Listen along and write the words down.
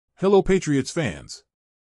Hello Patriots fans.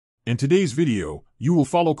 In today's video, you will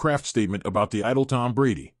follow Kraft's statement about the idol Tom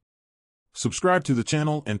Brady. Subscribe to the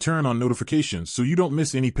channel and turn on notifications so you don't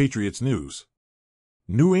miss any Patriots news.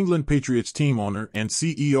 New England Patriots team owner and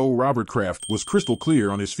CEO Robert Kraft was crystal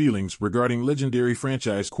clear on his feelings regarding legendary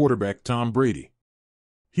franchise quarterback Tom Brady.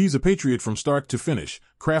 He's a Patriot from start to finish,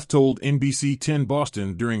 Kraft told NBC10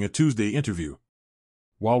 Boston during a Tuesday interview.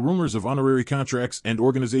 While rumors of honorary contracts and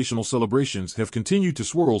organizational celebrations have continued to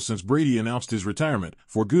swirl since Brady announced his retirement,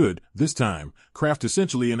 for good, this time, Kraft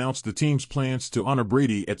essentially announced the team's plans to honor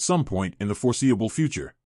Brady at some point in the foreseeable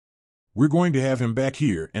future. "We're going to have him back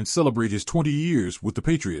here and celebrate his 20 years with the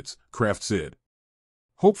Patriots," Kraft said.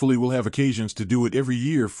 "Hopefully we'll have occasions to do it every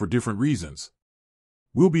year for different reasons.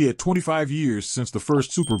 We'll be at 25 years since the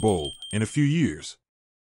first Super Bowl in a few years.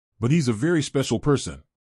 But he's a very special person.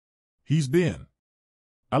 He's been,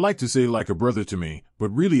 I like to say, like a brother to me, but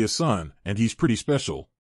really a son, and he's pretty special."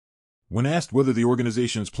 When asked whether the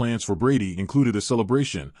organization's plans for Brady included a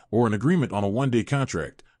celebration or an agreement on a one-day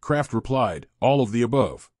contract, Kraft replied, "All of the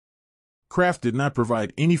above." Kraft did not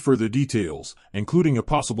provide any further details, including a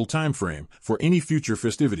possible time frame, for any future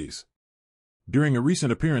festivities. During a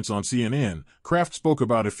recent appearance on CNN, Kraft spoke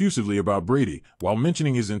effusively about Brady, while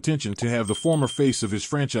mentioning his intention to have the former face of his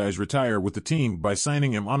franchise retire with the team by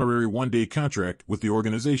signing an honorary one-day contract with the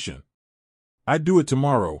organization. "I'd do it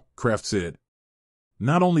tomorrow," Kraft said.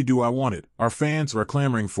 "Not only do I want it, our fans are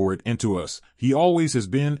clamoring for it, and to us, he always has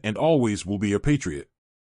been and always will be a Patriot.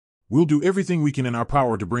 We'll do everything we can in our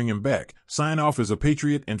power to bring him back, sign off as a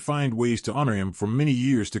Patriot, and find ways to honor him for many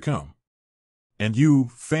years to come." And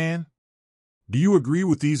you, fan? Do you agree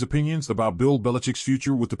with these opinions about Bill Belichick's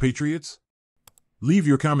future with the Patriots? Leave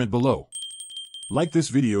your comment below. Like this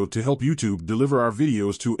video to help YouTube deliver our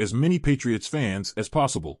videos to as many Patriots fans as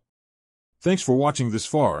possible. Thanks for watching this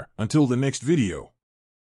far. Until the next video.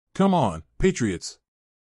 Come on, Patriots!